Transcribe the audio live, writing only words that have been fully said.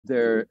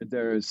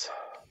there's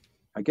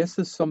I guess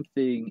there's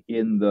something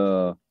in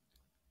the,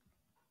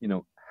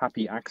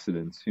 happy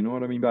accidents. You know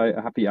what I mean by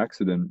a happy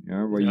accident?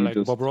 Where Yeah, you like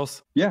just, Bob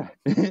Ross. yeah,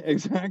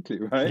 exactly,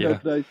 right?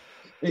 Yeah.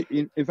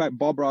 In fact,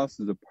 Bob Ross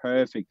is a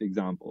perfect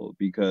example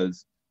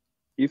because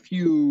if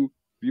you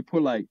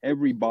put like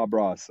every Bob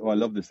Ross, oh, I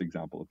love this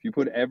example. If you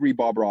put every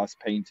Bob Ross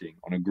painting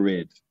on a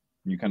grid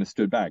and you kind of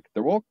stood back,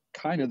 they're all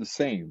kind of the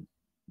same,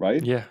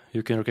 right? Yeah,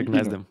 you can Y- You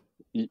recognize know, them.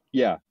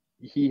 yeah,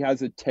 he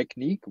has a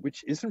technique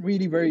which isn't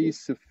really very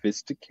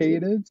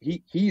sophisticated.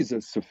 He's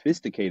a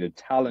sophisticated,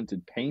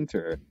 talented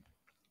painter,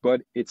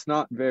 but it's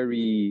not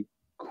very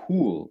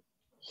cool.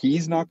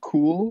 He's not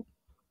cool,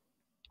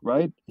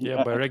 right?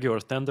 Yeah, by regular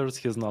standards,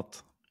 he's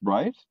not,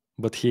 Right?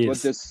 but he But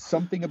is. there's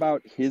something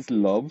about his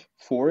love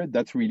for it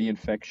that's really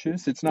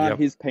infectious. It's not Yep.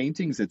 his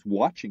paintings, it's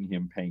watching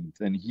him paint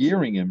and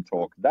hearing him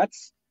talk.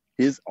 That's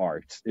his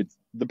art. It's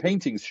the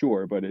paintings,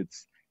 sure, but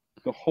it's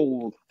the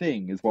whole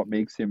thing is what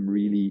makes him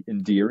really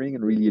endearing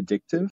and really addictive.